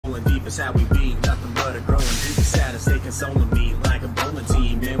is how we be, nothing but a growing deep inside us. They consoling me like a bowling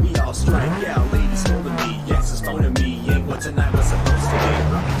team, man. We all strike out, ladies scolding me, yes, it's phoning me. Ain't what tonight was supposed to be.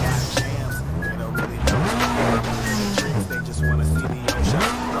 Got jams, they don't really know. They just wanna see the ocean.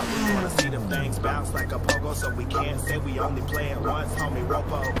 We wanna see them things bounce like a pogo, so we can't say we only play it once, homie.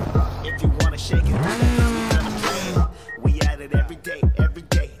 Ropo. If you wanna shake it, we gonna play it. We at it every day, every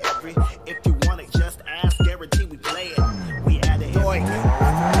day, every. If you want it, just ask. Guarantee we play it. We at it every day.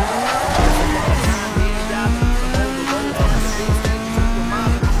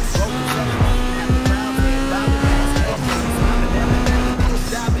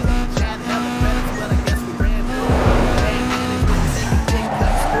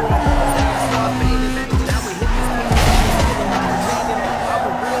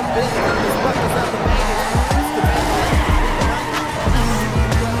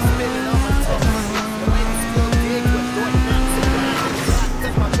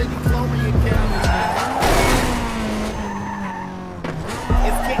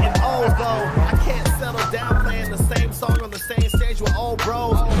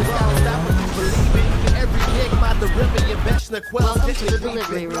 Welcome to the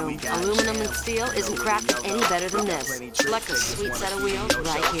delivery room. Aluminum and steel isn't crafted any better than this. Luckily, sweet set of wheels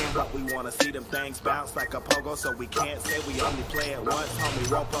right here. But we wanna see them things bounce like a pogo, so we can't say we only play it once, homie.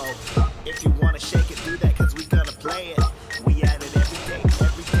 Ropo. If you wanna shake it, do that, cause we gonna play it. We at it every day,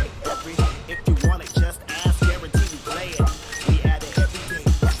 every day, every. If you want it, just ask. Guarantee we play it. We at it every day,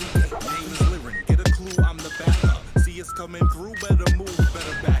 every day. Name's Lirin, get a clue, I'm the backup. See us coming through, better move,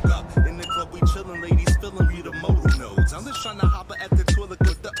 better back up. In the club we chillin', ladies feelin' me the motor nodes. I'm just tryna hop at the toilet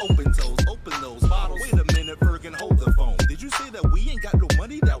with the open toes. Open those bottles. Wait a minute, Bergen, hold the phone. Did you say that we ain't got no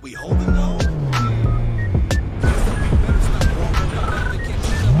money that we holding on?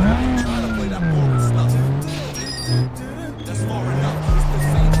 That's far enough. It's the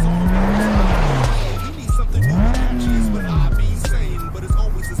same song. We need something new and catchy is what I be saying. But it's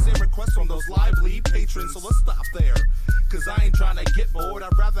always the same request from those lively patrons. So let's stop there. Cause I ain't trying to get bored.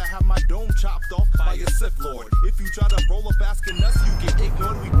 I'd rather have my dome chopped off by a Sith Lord. If you try to roll up asking us, you get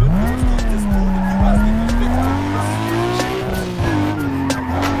ignored. We've been forced on this board. If you ask if you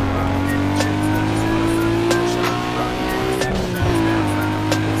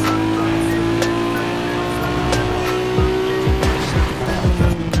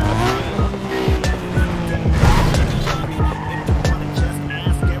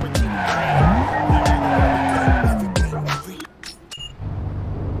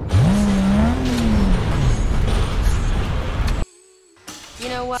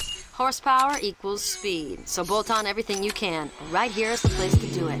Horsepower equals speed, so bolt on everything you can. Right here is the place to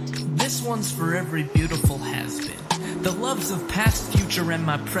do it. This one's for every beautiful has-been. The loves of past, future, and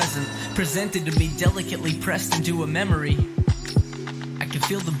my present, presented to me delicately pressed into a memory. I can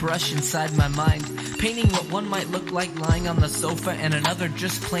feel the brush inside my mind, painting what one might look like lying on the sofa and another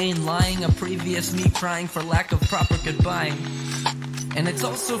just plain lying, a previous me crying for lack of proper goodbying. And it's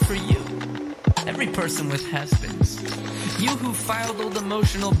also for you, every person with has-beens. You who filed old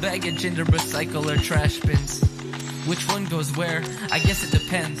emotional baggage into recycle or trash bins. Which one goes where? I guess it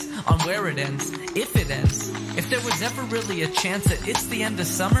depends on where it ends, if it ends. If there was ever really a chance that it's the end of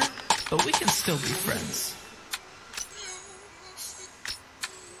summer, but we can still be friends.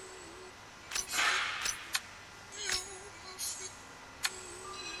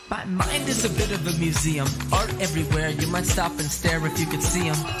 My mind is a bit of a museum, art everywhere, you might stop and stare if you could see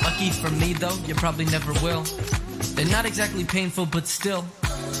them. Lucky for me though, you probably never will. They're not exactly painful, but still.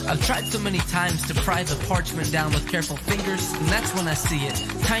 I've tried so many times to pry the parchment down with careful fingers, and that's when I see it.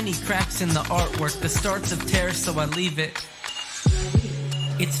 Tiny cracks in the artwork, the starts of tears, so I leave it.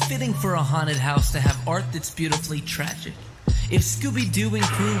 It's fitting for a haunted house to have art that's beautifully tragic. If Scooby-Doo and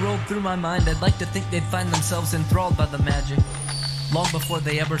crew rolled through my mind, I'd like to think they'd find themselves enthralled by the magic. Long before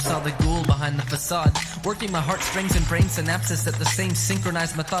they ever saw the ghoul behind the facade, working my heartstrings and brain synapses at the same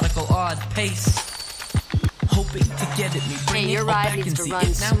synchronized, methodical, odd pace. Hoping to get at me, bring Hey, your it all ride back needs and to see run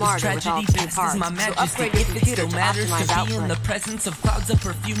if now smarter this with all tragedy three passes parts. my So majesty. upgrade your If it computer still to matters to optimize be in the output. presence of clouds of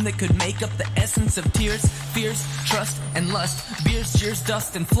perfume that could make up the essence of tears, fears, trust, and lust, beers, cheers,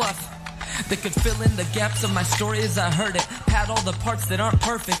 dust, and fluff that could fill in the gaps of my story as I heard it, pad all the parts that aren't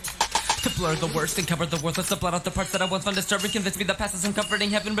perfect, to blur the worst and cover the worthless, to blot out the parts that I once found disturbing, convince me the past is uncomforting,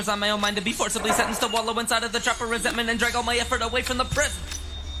 heaven resign my own mind to be forcibly sentenced to wallow inside of the trap of resentment and drag all my effort away from the present.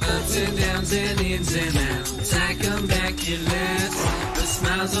 Ups and downs and ins and outs, I come back here last. The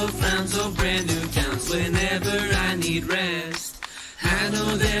smiles or frowns or brand new counts whenever I need rest. I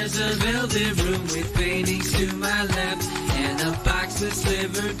know there's a velvet room with paintings to my left, and a box with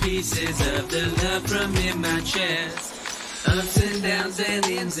slivered pieces of the love from in my chest. Ups and downs and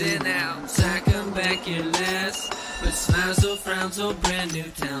ins and outs, I come back here last. But smiles or frowns or brand new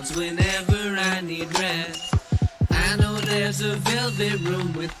towns whenever I need rest. I know there's a velvet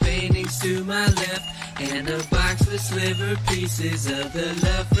room with paintings to my left, and a box with sliver pieces of the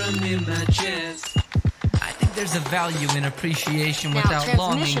love from in my chest. I think there's a value in appreciation Now, without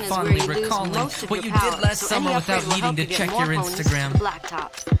longing, transmission is fondly where you lose recalling most of what your you power, did last so any summer upgrade without will needing help to you get check more your bonus to Instagram. the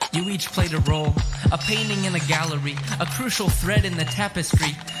blacktop. You each played a role, a painting in a gallery, a crucial thread in the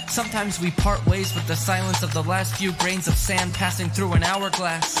tapestry. Sometimes we part ways with the silence of the last few grains of sand passing through an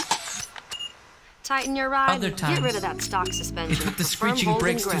hourglass. Tighten your ride, Other times, get rid of that stock suspension. It's with the for firm screeching hold and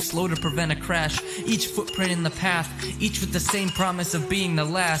brakes too grip. slow to prevent a crash. Each footprint in the path, each with the same promise of being the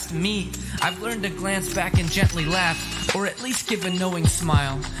last. Me, I've learned to glance back and gently laugh, or at least give a knowing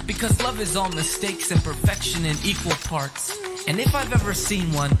smile. Because love is all mistakes and perfection in equal parts. And if I've ever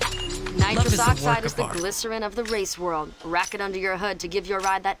seen one, love Nitrous is a oxide work is of the art. glycerin of the race world. Rack it under your hood to give your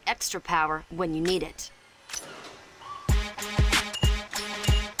ride that extra power when you need it.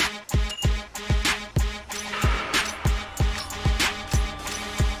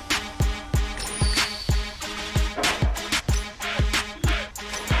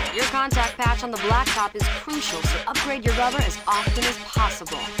 Your contact patch on the blacktop is crucial, so upgrade your rubber as often as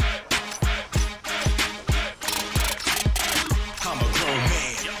possible. I'm a grown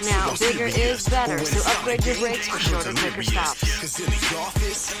man. Now, so I'm bigger serious. is better, But when so it's time upgrade to your game, brakes for I'm shorter, quicker delirious. stops. 'Cause in the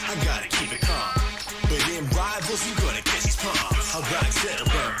office, I gotta keep it calm. But in rivals, you gonna catch these palms. I'll rock set a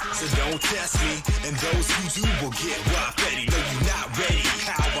burn, so don't test me. And those who do will get rock ready. No, you're not ready.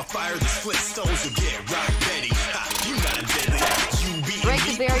 How I fire the Flintstones will get rock ready. Ha, you not deadly. You beat Break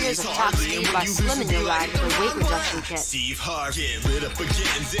the me, barriers please of top hardly. speed And by when you slimming lose, your be ride like, with a weight "Oh, reduction kit. Steve Harvey get lit up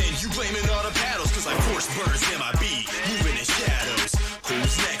again. Then you blaming all the paddles, cause I force burns MIB. Moving in shadows.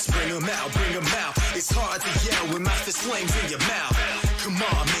 Who's next? Bring 'em out, bring 'em out. It's hard to yell when my fist flames in your mouth. Come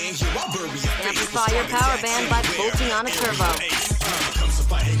on, man, here I'll bury your face. Amplify your power band by bolting on a turbo. Comes to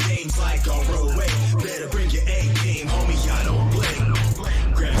fighting games like on roadway. Better bring your A game, homie, I don't play.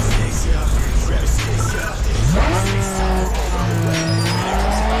 Grab a six, yeah. Grab a six,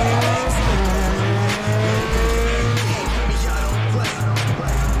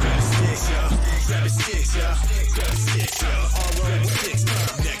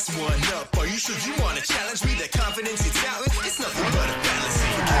 Next one up, are you sure you wanna challenge me? That confidence, your talent, it's nothing but a fallacy.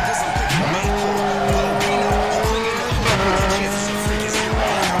 Forgive us, I'm picking my oh, we know you're clinging up, your chances of freaking zero.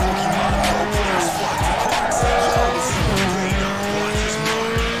 Pokemon Go players flock to parks. You always see the radar, watch your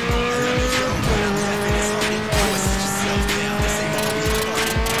smart. Heard me, yo, when I'm laughing, it's hard. Boys, sit yourself down, this ain't all we are.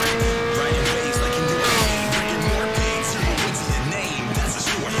 Riding waves like a new game, bringing more pain, zero into your name, that's a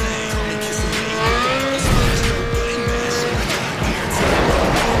sure thing. Call me kissing me, it's not just no button mash, I got air time.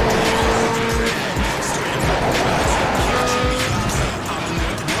 Straight up on the rise, can't you be honest? I'm an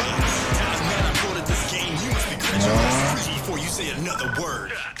orthodox. Telling man I'm good at this game, you must be credulous. Before you say another word,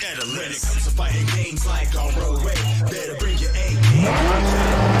 analytics. When it comes to fighting games like on roadway, better bring your A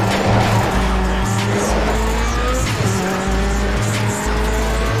game.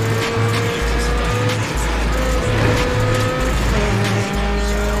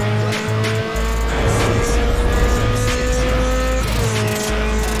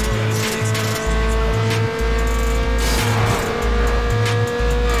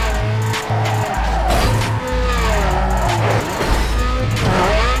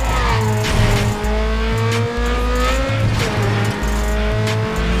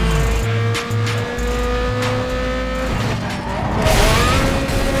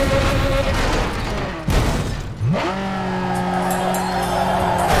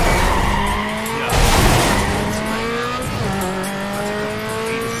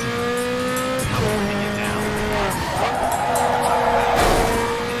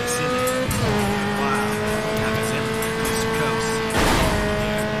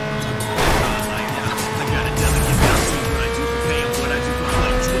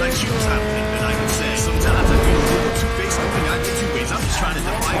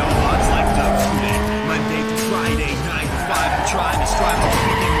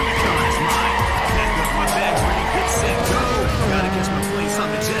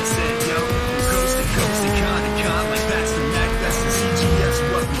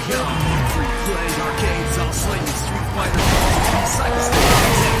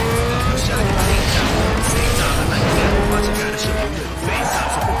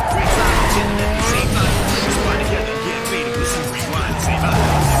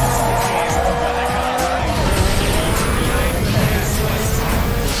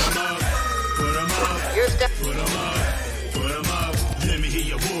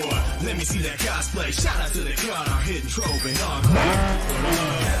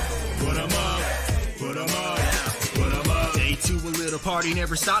 party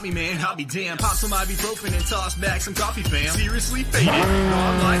never stop me, man. I'll be damned. Pop some ibuprofen and toss back some coffee, fam. Seriously faded. No,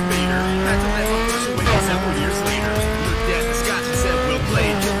 I'm like Vader. Had to let my push away several years later. Looked at the scotch and said, well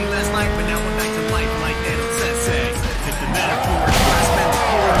played. Killed me last night, but now I'm back to life like that old sensei. If the metaphor, I spent the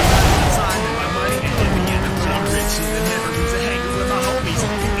quarter of time and my money, and in the end I'm pretty rich. And the memories of hanging with my homies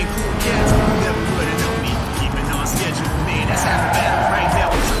and cool cats who never would have known me. Keeping on schedule, man, that's half a battle right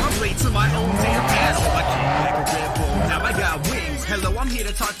now. So I'm late to my own damn battle. I came back a Red Bull, now I got wings. Hello, I'm here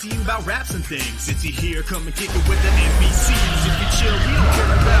to talk to you about raps and things. Since you're here, come and kick it with the NPCs. If you chill, we don't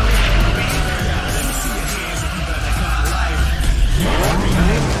care about me. Let me see your hands if you got that kind of life.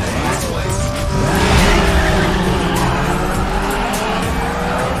 Twice.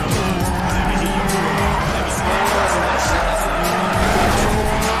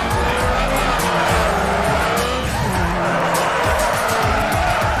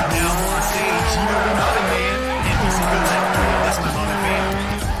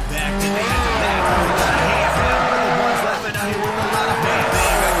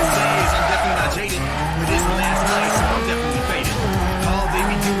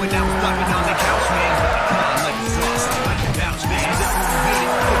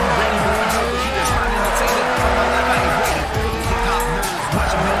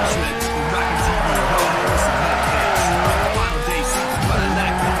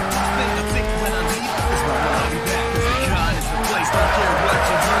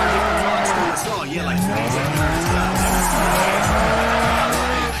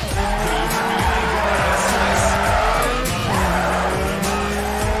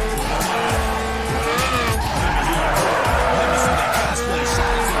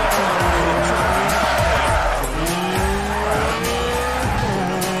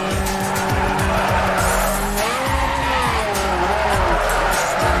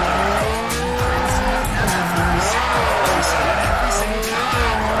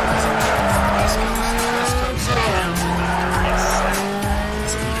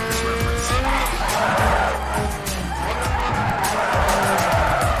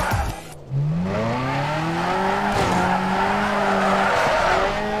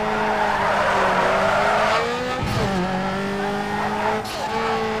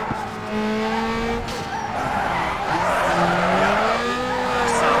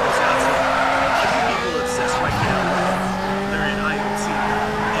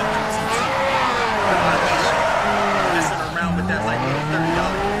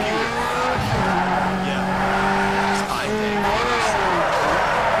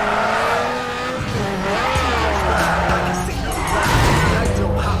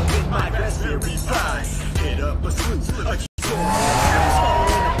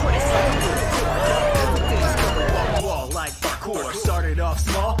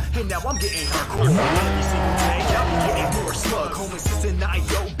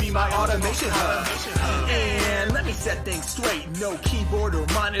 And let me set things straight. No keyboard or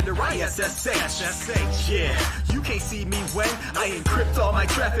monitor, I SSH. Yeah, you can't see me when I encrypt all my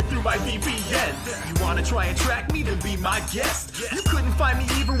traffic through my VPN. You wanna try and track me, then be my guest. You couldn't find me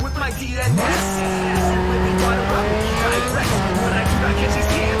even with my DNS. If you really wanna run me direct, when I do not catch his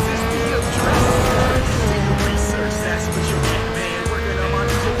hands, it's the address. Do your research, that's what you get, man. Working on my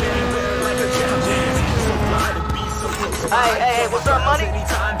music anywhere like a jam. So fly to be so close. Hey, what's up, money?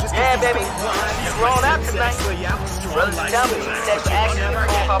 Yeah, baby. You're rolling out tonight. Brothers tell me that you actually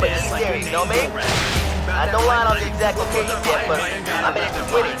call the easier, you know me? I don't line on the exact location yet, but I'm in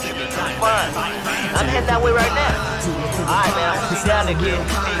it with it. It's fun. I'm heading that way right now. Alright, man, I'll see you down there, kid.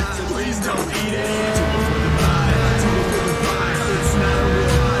 Please don't eat it. Do it for the vibe. Do it for the vibe. It's not a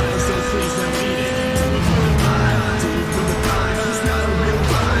real vibe, so please don't eat it. Do it for the vibe. Do it for the vibe. It's not a real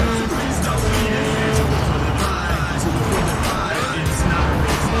vibe, so please don't eat it. Do it for the vibe. Do it for the vibe. It's not a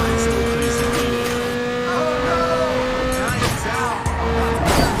real vibe, so please don't eat it. Oh no! Lights out.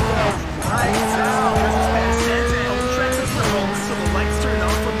 Lights out. It's past 10. All the tracks are still rolling, so the lights turn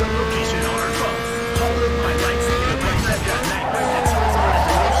off from the location on our phone. All of my lights in the place that night. That turns on at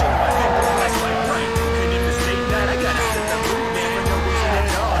the ocean. My finger flash like bright.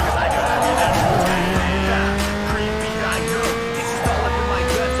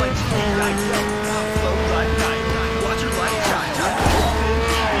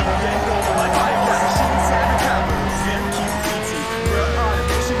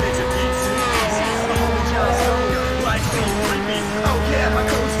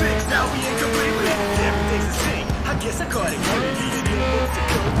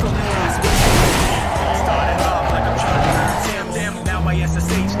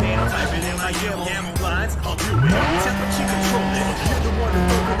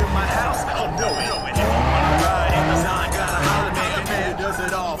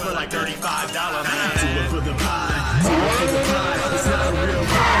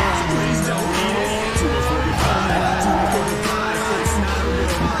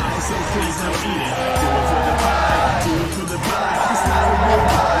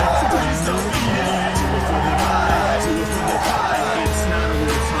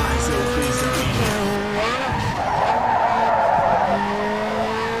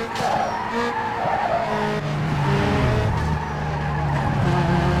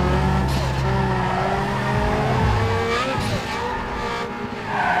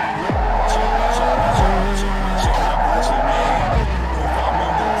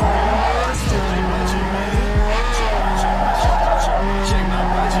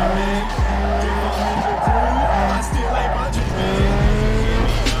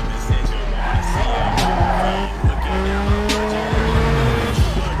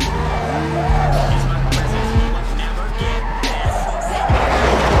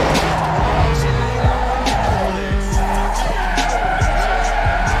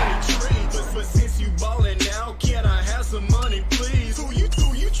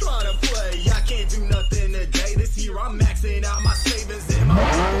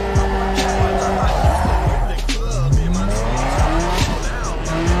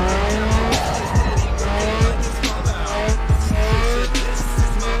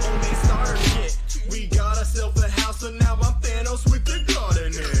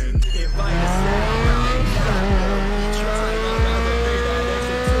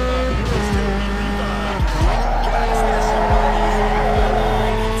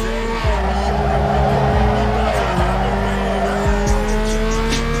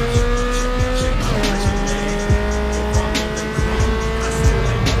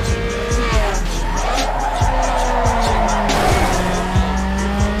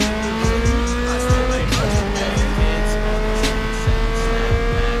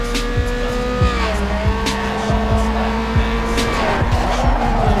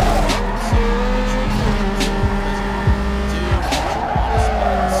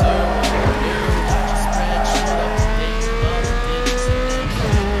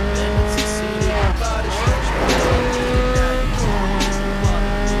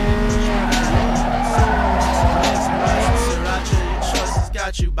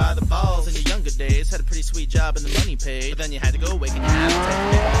 got you by the balls in your younger days. Had a pretty sweet job and the money paid, but then you had to go away and you had to take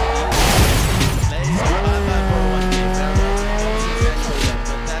a big play. So bye-bye for 1K farewell.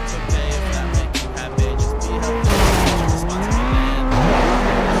 But that's okay if that makes you happy. Just be helpful. Responsible man.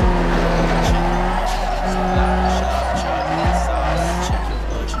 Check your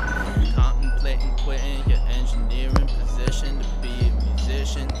budget. Contemplating quitting your engineering position to be a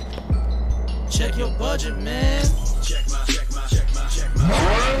musician. Check your budget, man. Check my budget, man.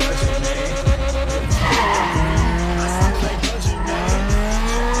 I still like budget, man.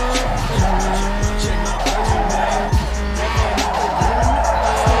 Check my budget, man.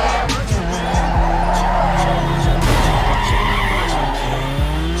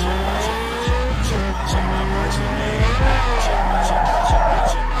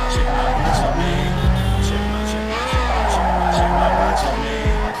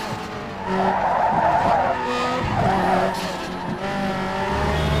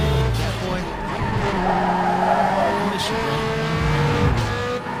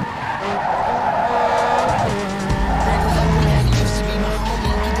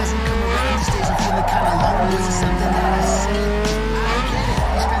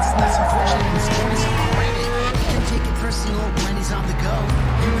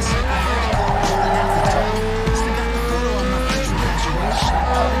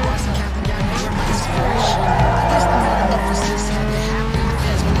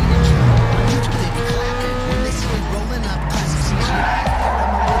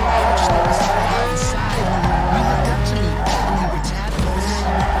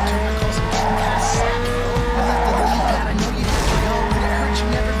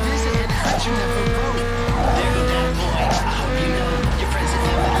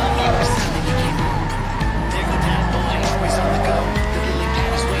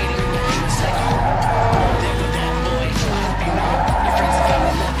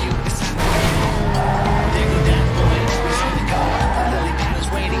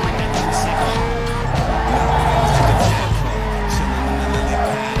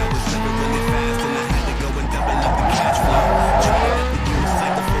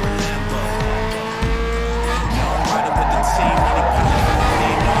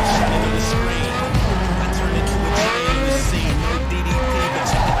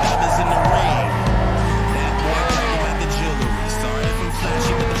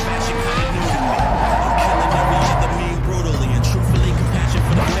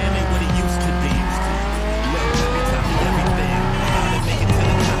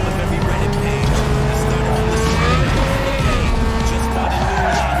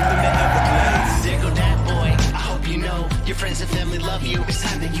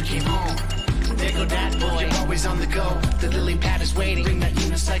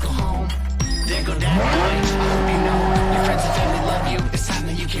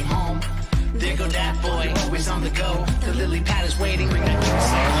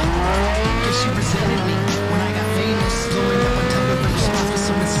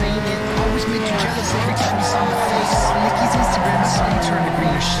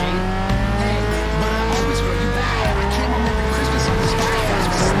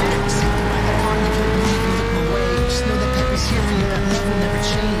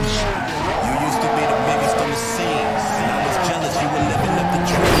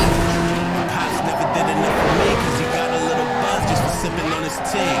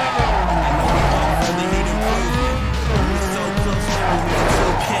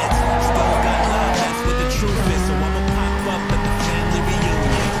 Still got love, that's what the truth is. So I'ma pop up at the family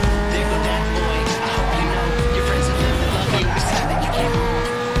reunion.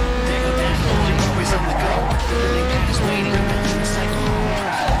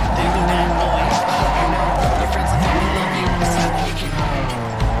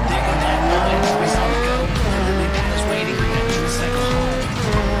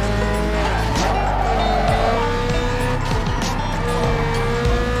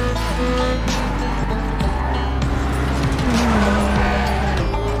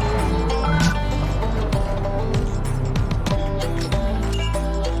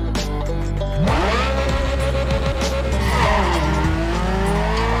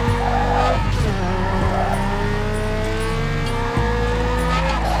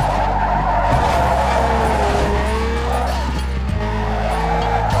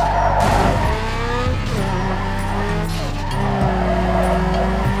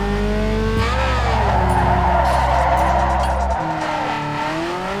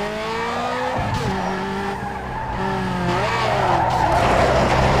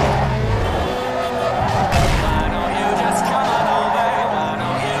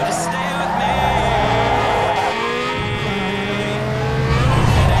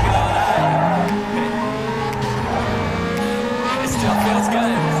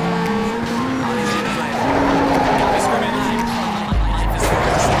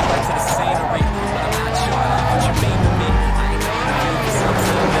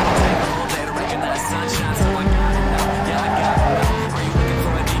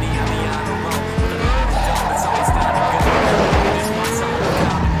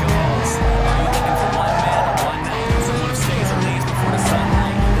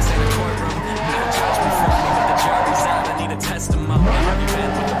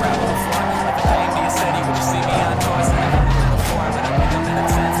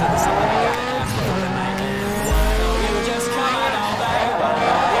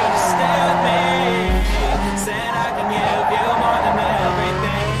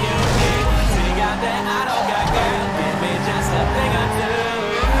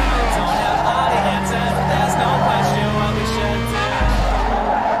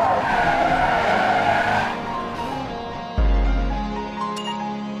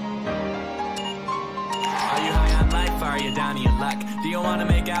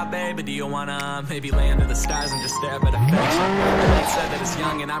 baby, do you wanna maybe lay under the stars and just stare at affection? The light said that it's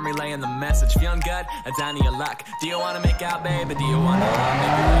young and I'm relaying the message. Feeling good? Down to your luck. Do you wanna make out, baby? Do you wanna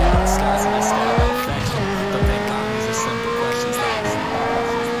maybe lay under the stars and just stare at affection? But think on these are simple questions.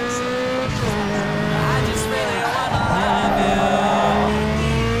 I just really wanna love you,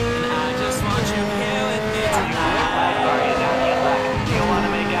 and I just want you here with me tonight. Down to your luck. Do you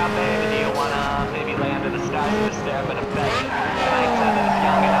wanna make out, baby? Do you wanna maybe lay under the stars and just stare at affection? The light said that it's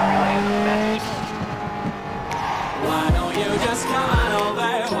young and I'm relaying the message. Why don't you just come on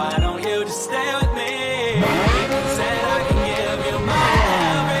over? Why don't you just stay with me? Said I can give you my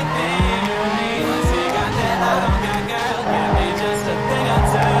everything you need. Once you got that I don't got, girl, give me just a thing or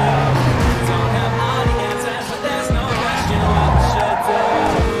two. Don't have all the answers, but there's no question what we should do.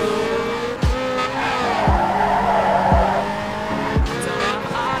 Don't have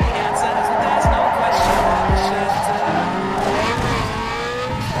all the answers, but there's no question what we should do.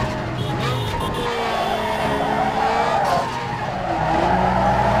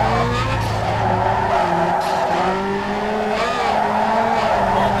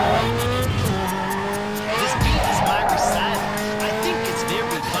 This beat is my recital. I think it's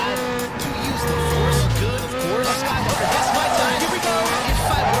very vital to use the force. Good, of course. Skywalker, this my time. Here we go. If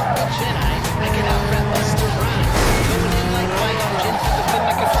I were a Jedi, I could out-rap Buster Rhymes. Going in like Qui-Gon for the win,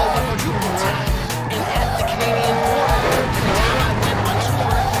 I could flow like quadruple time. And at the Canadian border, every time I went on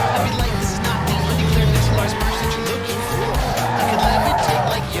tour, I'd be like, this is not the undeclared mixed large merch that you're looking for. I could levitate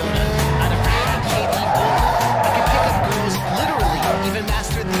like Yoda out of Randy K.D. Bola. I could pick up girls, literally, even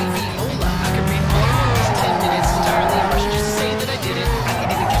master the viola. I could read all of these 10 minutes entirely in Russian just to say that I did it. I could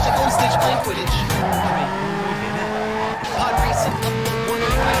even catch up on stage playing Quidditch. Pod racing up the one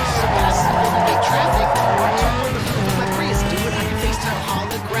right, so fast as Golden Gate traffic. R2 on the roof of my Prius, dude. I could FaceTime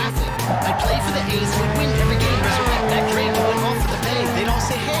holographic. I'd play for the A's and would win every game. Resurrect that Drake and went off for the pay. They'd all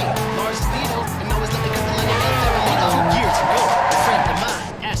say, hey, Lars is Lito, and always let me cut the line of Farolino. 2 years ago, a friend of mine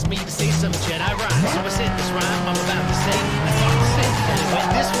asked me to say some Jedi rhyme. So I said this rhyme I'm about to say. I thought to say, and it went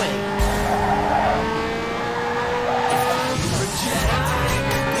this way.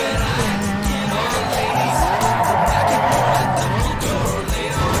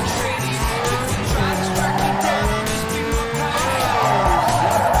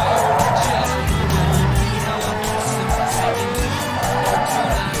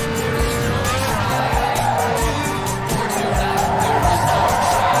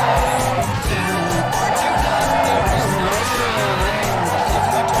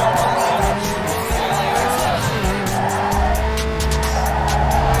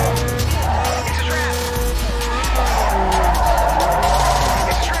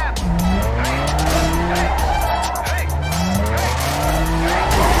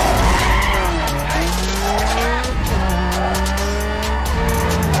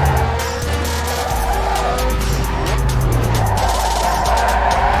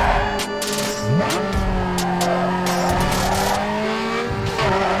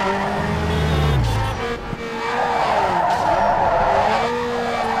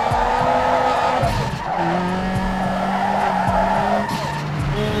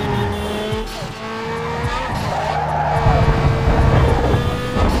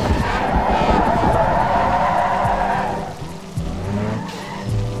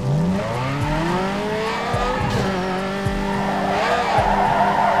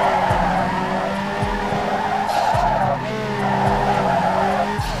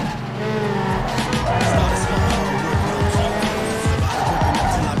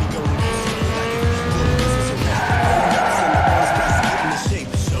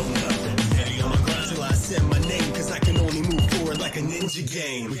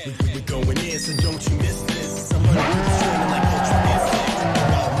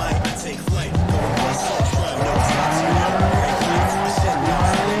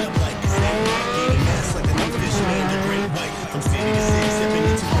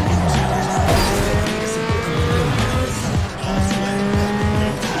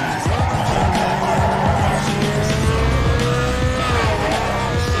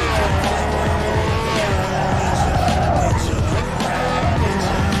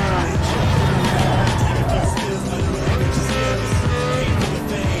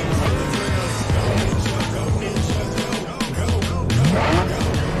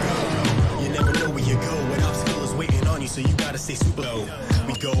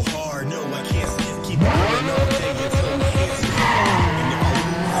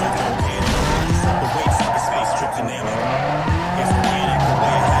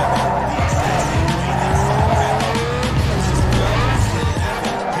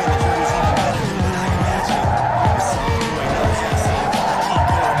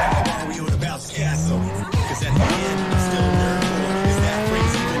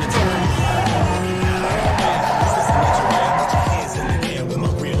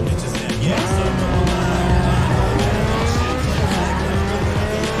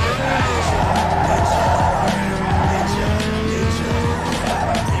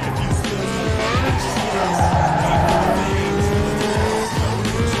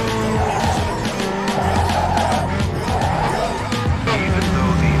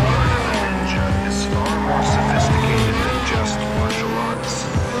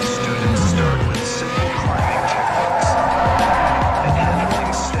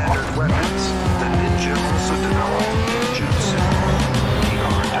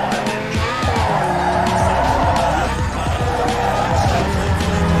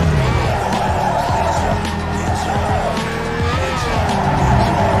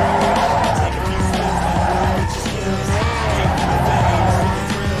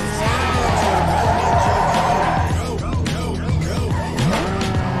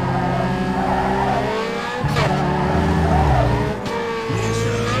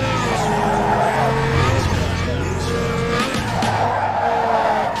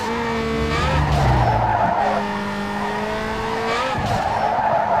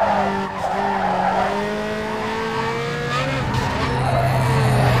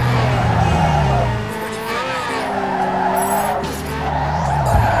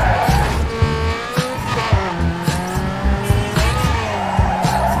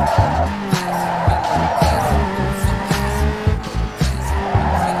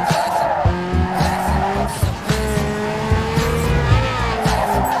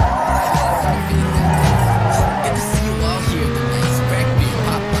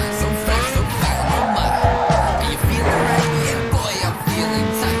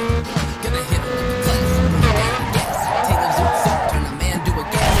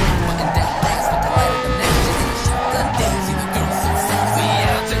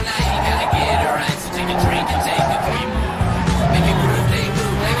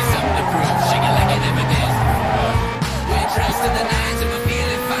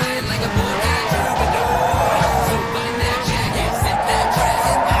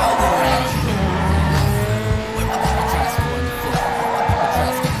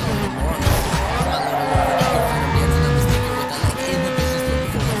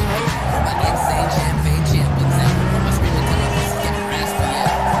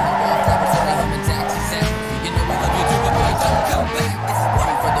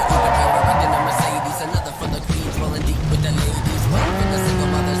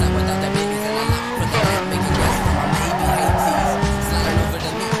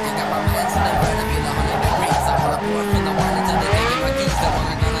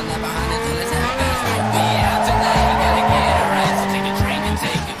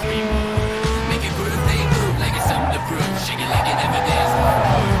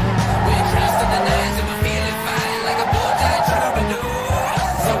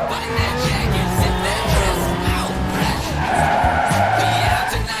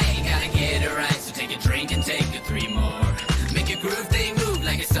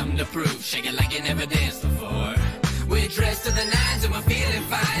 something to prove. Shake it like you never danced before. We're dressed to the nines and we're feeling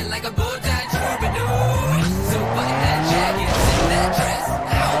fine like a bow tie troubadour. So button that jacket, sing that dress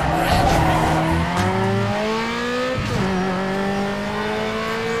out,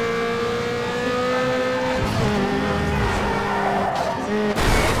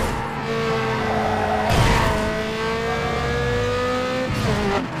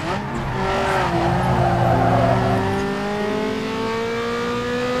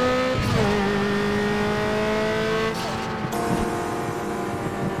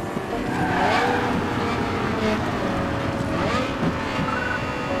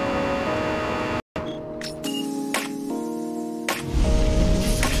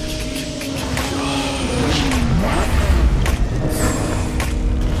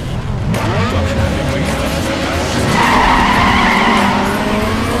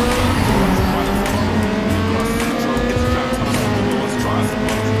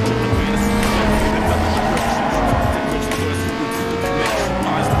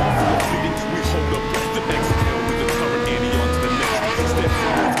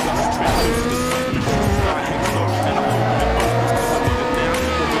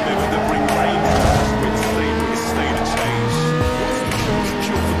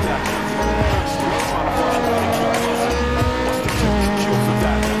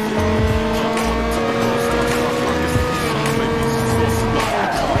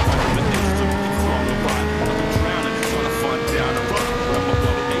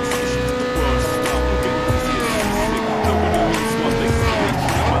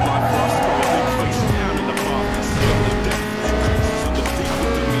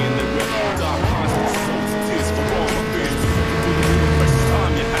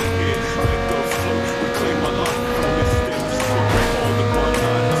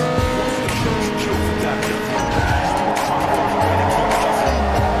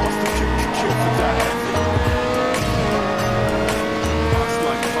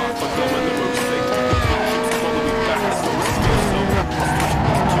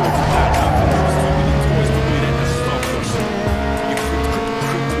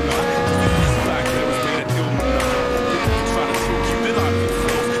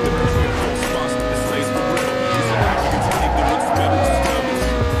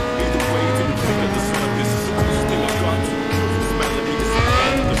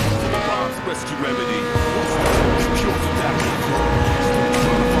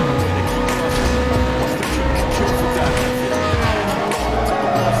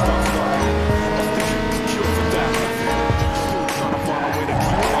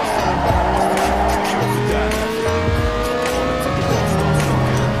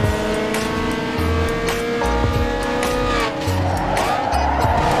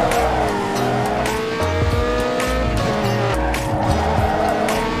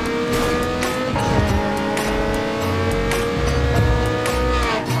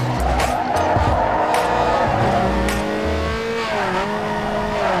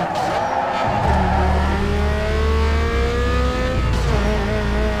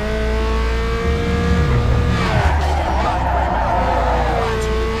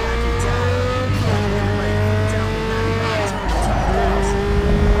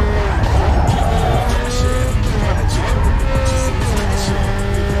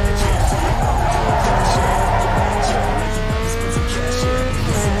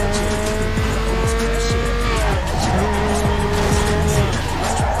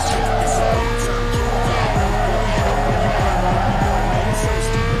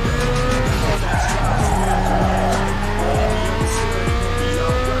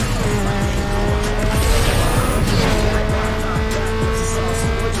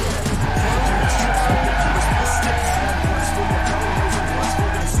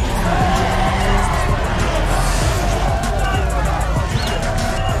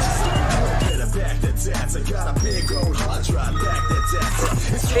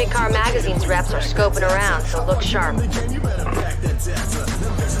 Streetcar Magazine's reps are scoping around, so look sharp.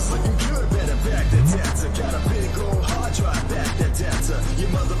 Your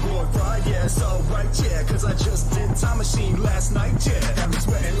motherboard fried, yeah, it's alright, yeah. Cause I just did Time Machine last night, yeah. Got me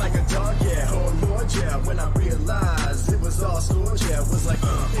sweating like a dog, yeah. Oh Lord, yeah. When I realized it was all stored, yeah. Was like,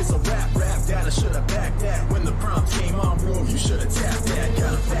 it's a rap that I should've backed that. When the prompt came on room, you should've tapped that.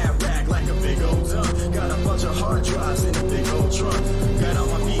 Got a fat rack like a big old dump. Got a bunch of hard drives in a big old trunk. Got all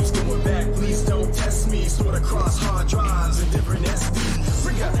my beats going back, please don't test me. Sort of cross hard drives and different SDs.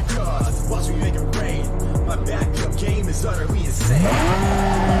 Bring out the cards, watch me make it rain. My backup game is utterly insane.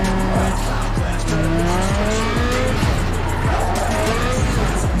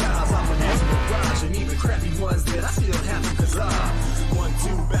 And even crappy ones that I still have them, cause 1,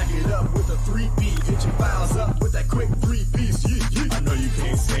 2, back.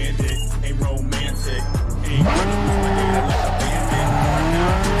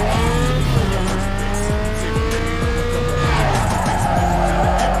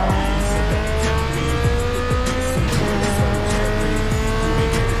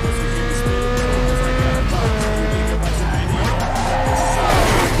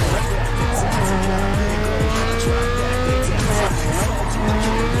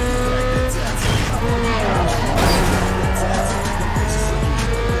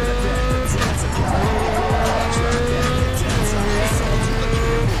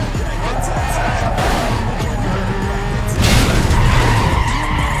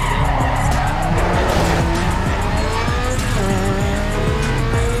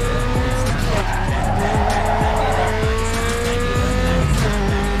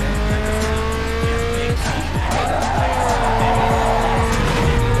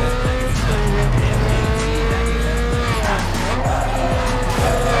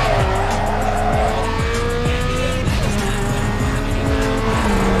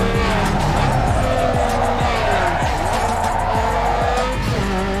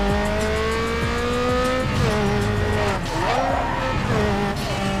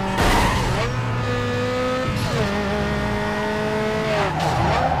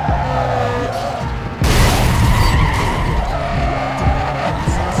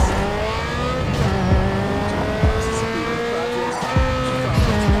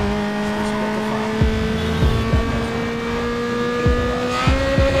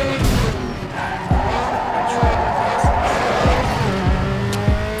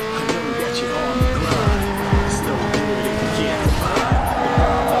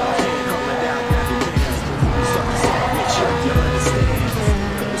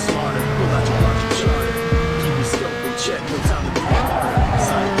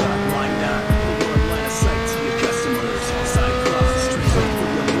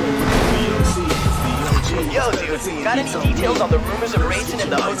 Got any details on the rumors of racing in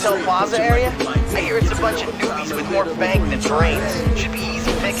the Hotel Plaza area? I hear it's a bunch of newbies with more bank than brains. Should be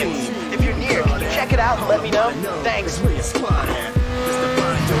easy pickings. If you're near, can you check it out and let me know? Thanks.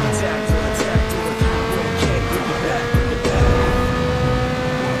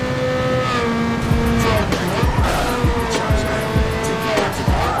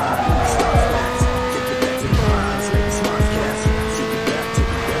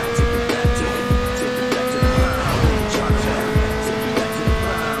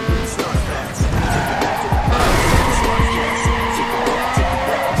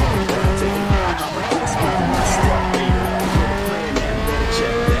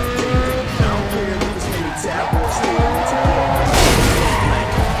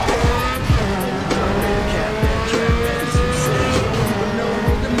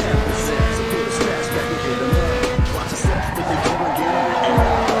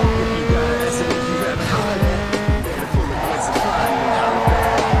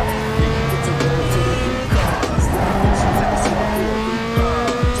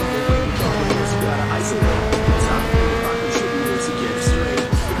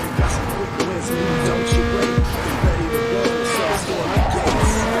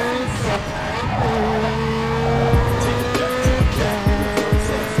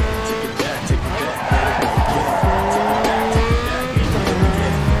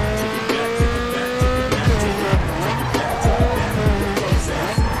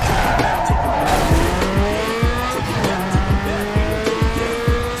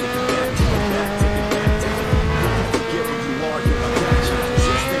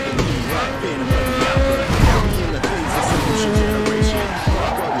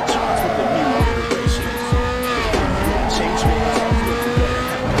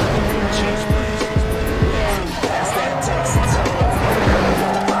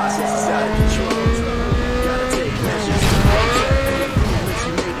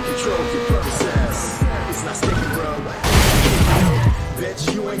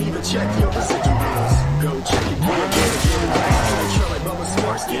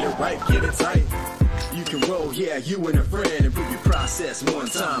 Get it tight. You can roll, yeah, you and a friend. Improve your process one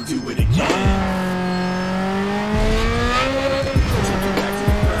time, do it again.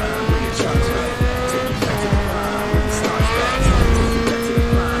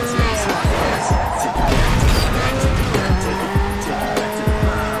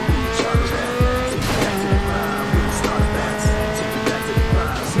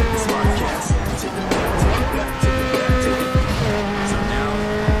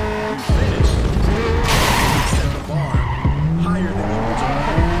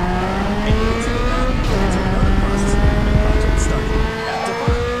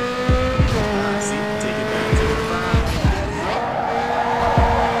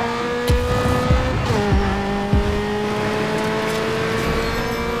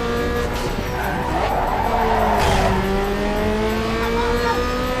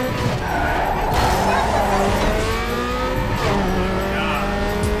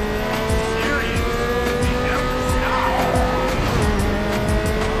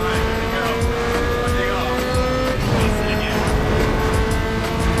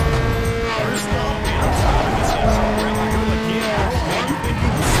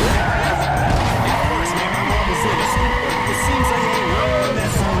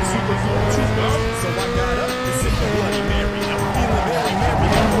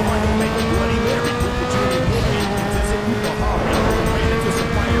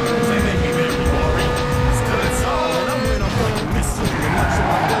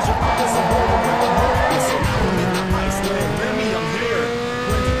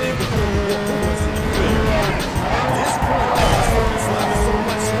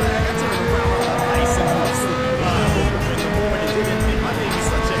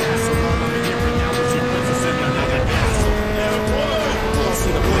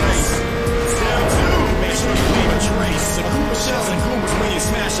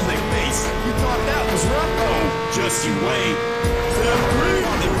 Just you wait.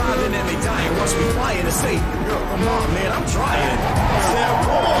 They're riding and they dying. Watch me fly in the state. Girl, come on, man, I'm trying. Step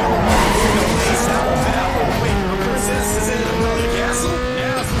one. Wait, the princess is in another castle.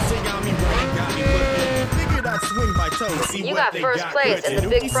 Now since they got me running, got me whipping. Figured I'd swing by toe. See You what got they first got place and the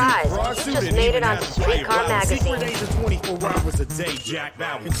big prize. You just made it onto Streetcar Magazine. Secret days are 24 hours a day, Jack.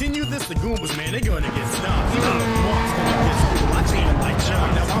 Now continue this, the Goombas, man, they're gonna get stopped. Even the marks gonna get schooled. I jam like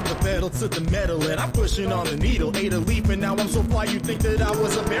John. Now I'm the pedal to the metal and I'm pushing on the needle. Ate a leaf and now I'm so fly you think that I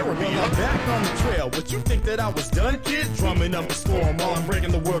was a barrel. I'm back on the trail, but you think that I was done, kid? Drumming up a storm while I'm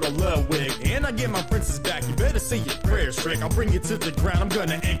breaking the world of Ludwig. And I I get my princess back, you better say your prayers, Rick. I'll bring you to the ground, I'm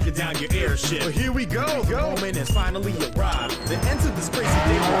gonna anchor down your airship. But here we go, the moment has finally arrived. The end of this crazy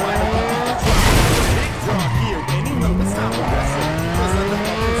day will finally be the drop. Big drop here, and you know it's time to wrestle. Cause I left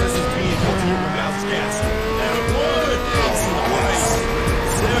my princesses being held here with Mouse Castle. Step 1, boss in the place.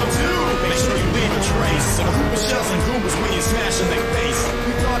 Step 2, make sure you leave a trace. So the Hooper shells and Goombas when you're smashing their face.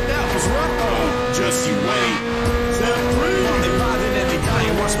 You thought that was rough? Oh, just you wait. Step 3, they riding and they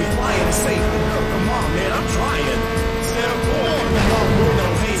dying. Watch me flying and safe. Come on, man, I'm trying. Step 4, no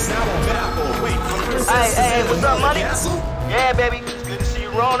haste, now I'm baffled. Wait, Hey, what's up, money? Castle? Yeah, baby. It's good to see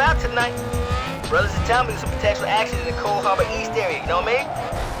you rolling out tonight. Brothers are telling me some potential action in the Cold Harbor East area, you know what I mean?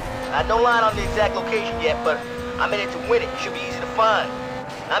 I don't line on the exact location yet, but I'm in it to win it. Should be easy to find.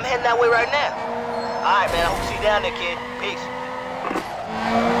 I'm heading that way right now. Alright, man. I hope to see you down there, kid. Peace.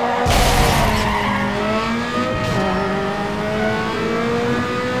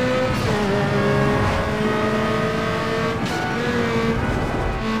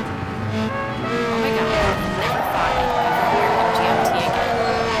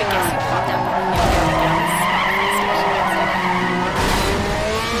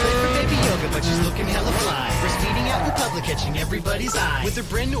 Catching everybody's eye with her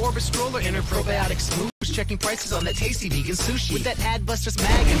brand new Orbit stroller and her probiotic smoosh, checking prices on that tasty vegan sushi with that Adbusters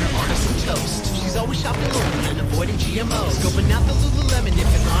mag and her artisan toast. She's always shopping local and avoiding GMOs, scoping out the Lululemon if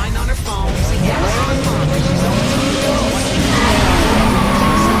in line on her phone, using Amazon Mom, cause she's always on the go.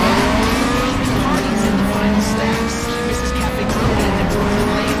 Parties in the final stacks. She misses Cafe Crony and the Brooklyn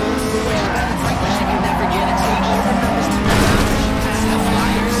labels. The way she got it right, she can never get a table. She remembers to remember. She passes out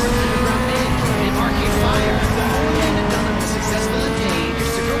flyers, underground men, and Arcade Fire. Successful and paid.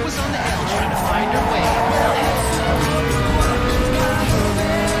 The girl was on the L trying to find her way. Well,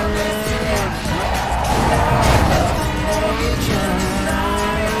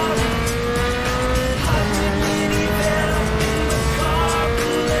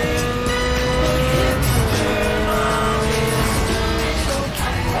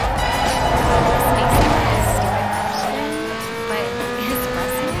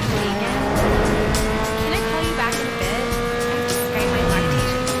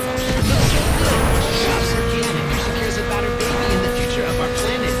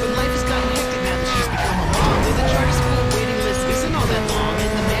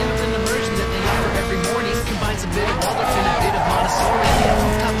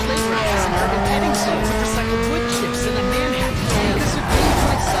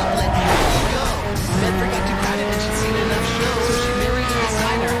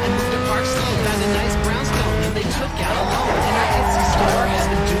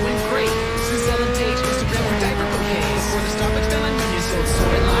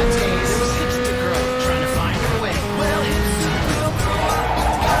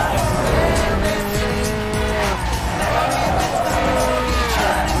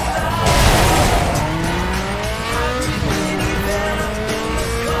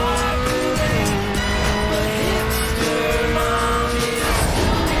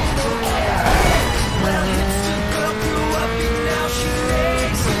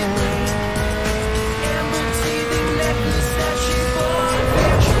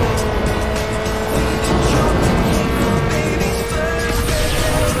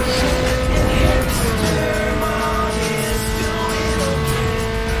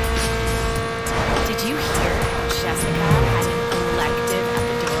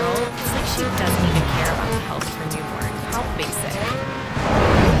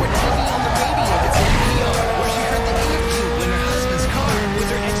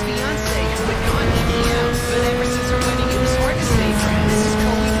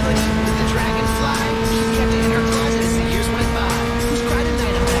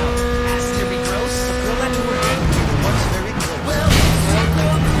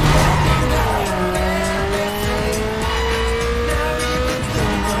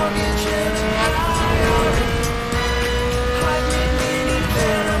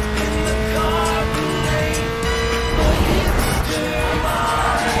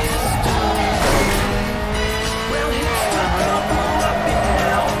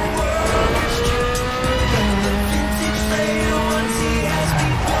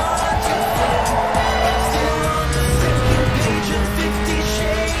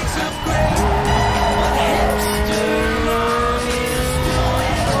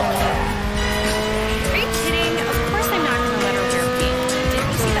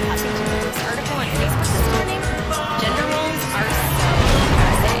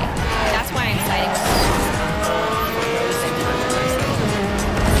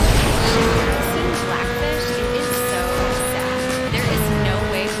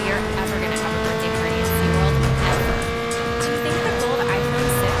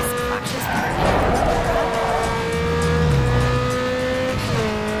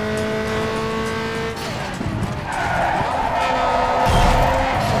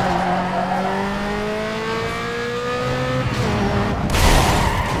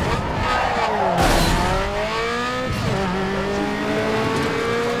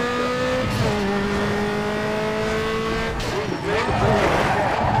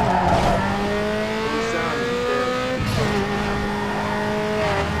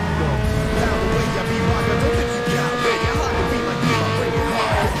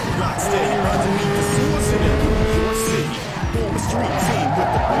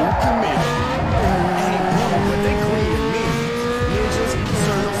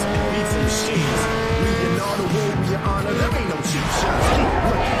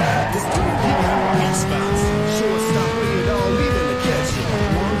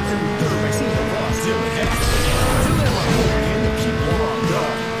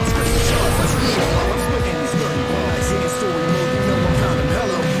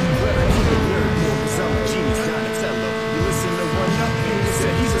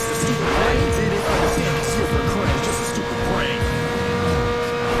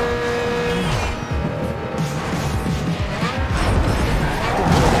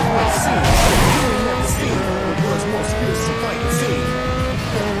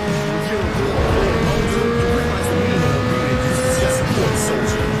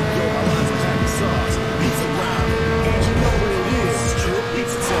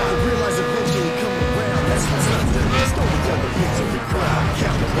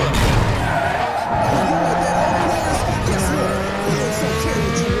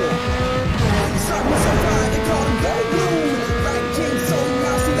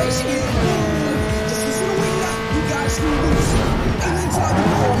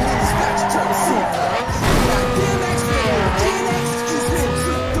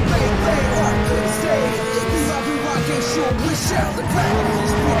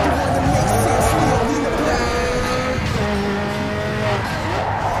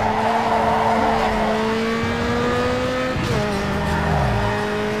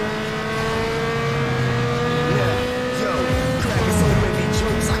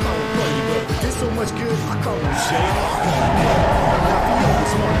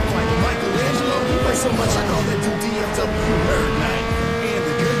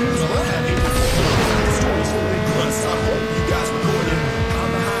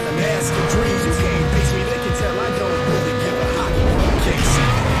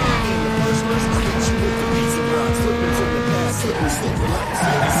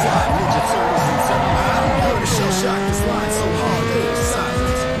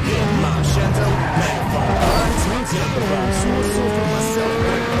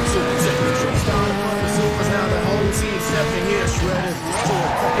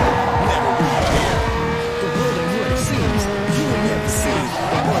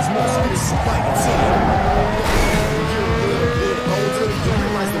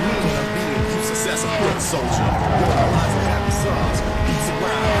 soldier. All my lives are happy songs. Beats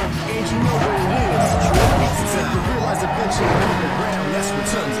around, and you know where it is. Trip beats time. You realize eventually come around. That's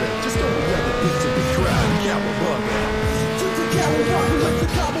Rotunda. Just go to the beat to be crowd. Cowabunga. Took the cowabunga like the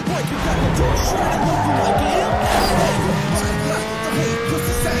cowboy. You got the door shot and looking like him. The hate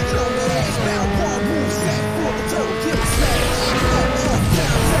pussy sagging on the ass. Now ball moves set for the total kill smash. Up,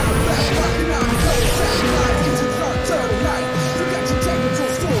 down, back, rocking out the cold sound. Live into the dark turtle night. You got your technical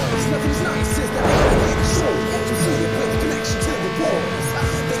stories. Nothing's nice is the way to show. And you see it with connection to the walls.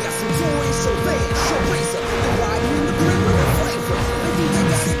 They got some toys, so they show razor. They ride in the grid with a flavor. They think they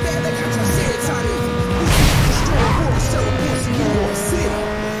got it bad, they got your serotonin. Destroy wars, teleports in New York City.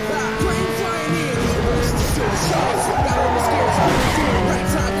 Brain flying in, the worst is still the shows. Got all the scares, doing the right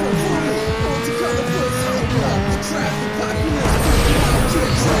time, come through me. On to colorful, hype up, traffic, populist, wild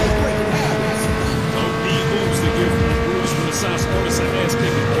kid, trade, breaking habits. Don't need moves to give me rules from the size artists I ass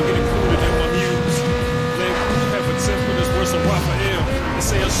picking and get included in my muse. Let crew have a tip for this worse than Raphael. They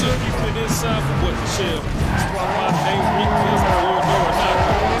say I should keep it inside for what the shell. That's why my name Rick is the Lord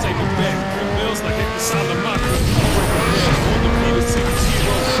Noranaka. Take it back, 3 bills like Hector Salamanca. On the beat of 6-0.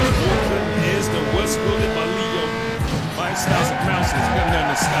 More cutting heads than what's wielded by Leo. 5,000 pounds, got nothing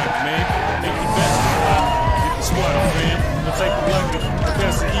to stop, man. Make the best of the lot. Get the squad on, man. Don't take the lucky.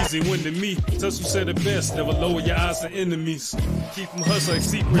 Pass it easy, win to me. Tell you said the best, never lower your eyes to enemies. Keep them hustling like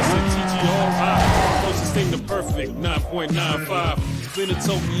secrets and TGRI. Closest thing to perfect, 9.95. Finna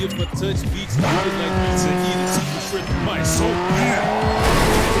told me if I touch beats, I feel like beats and eat a secret shred of my soul. Yeah.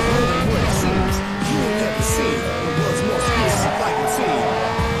 What it seems, you ain't never seen the world's most fearsome fighting team.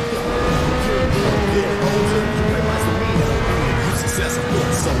 Yeah, older, you realize the meaning of being a successful foot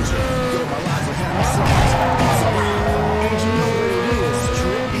soldier. Yo, my lives are happy songs. Beats around, and you know where it is.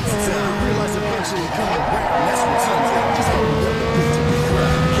 Trip beats time. Realize eventually come around. That's Rotunda. Just go to the beat to be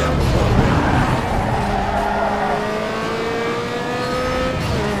crowd. Cowabunga.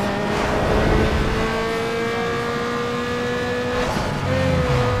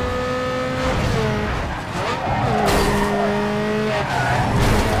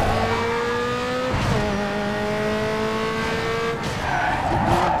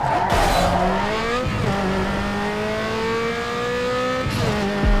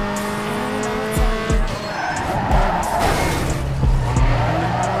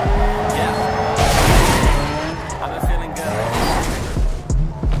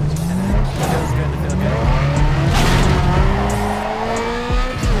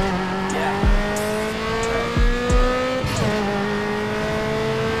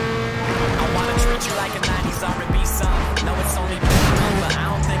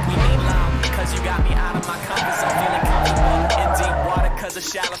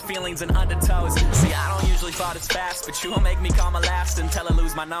 And undertows. See, I don't usually thought it's fast, but you'll make me call my last until I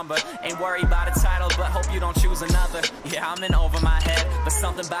lose my number. Ain't worried about a title, but hope you don't choose another. Yeah, I'm in over my head, but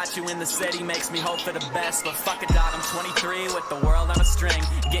something about you in the city makes me hope for the best. But fuck it, dog, I'm 23 with the world on a string,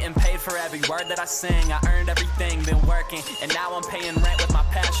 getting paid for every word that I sing. I earned everything, been working, and now I'm paying rent with my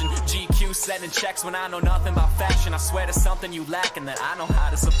passion. GQ sending checks when I know nothing about fashion. I swear there's something you lack and that I know how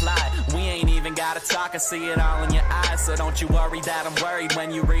to supply. We ain't even gotta talk, I see it all in your eyes. So don't you worry that I'm worried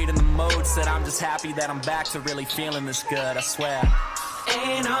when you read in the mood. Said I'm just happy that I'm back to really feeling this good, I swear.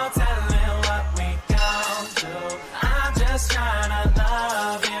 Ain't no telling what we gon' do. I'm just trying to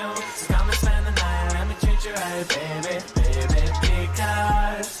love you. So come and spend the night, let me treat you right, baby, baby.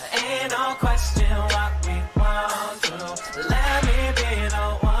 Because ain't no question what we want to. Let me be the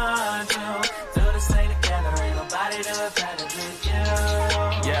one to do this thing together. Ain't nobody do it better than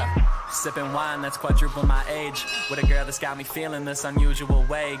you. Yeah. Sipping wine that's quadruple my age, with a girl that's got me feeling this unusual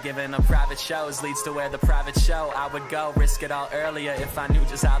way. Giving up private shows leads to where the private show I would go. Risk it all earlier if I knew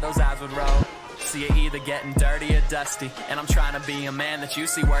just how those eyes would roll. See, you're either getting dirty or dusty, and I'm trying to be a man that you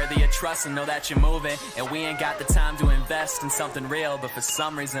see worthy of trust and know that you're moving. And we ain't got the time to invest in something real, but for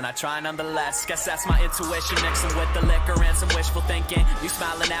some reason I try nonetheless. Guess that's my intuition mixing with the liquor and some wishful thinking. You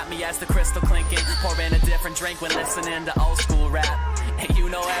smiling at me as the crystal clinking, pouring a different drink when listening to old school rap. And you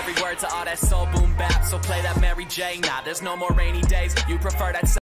know every word to all that soul boom bap, so play that Mary J. Nah, there's no more rainy days. You prefer that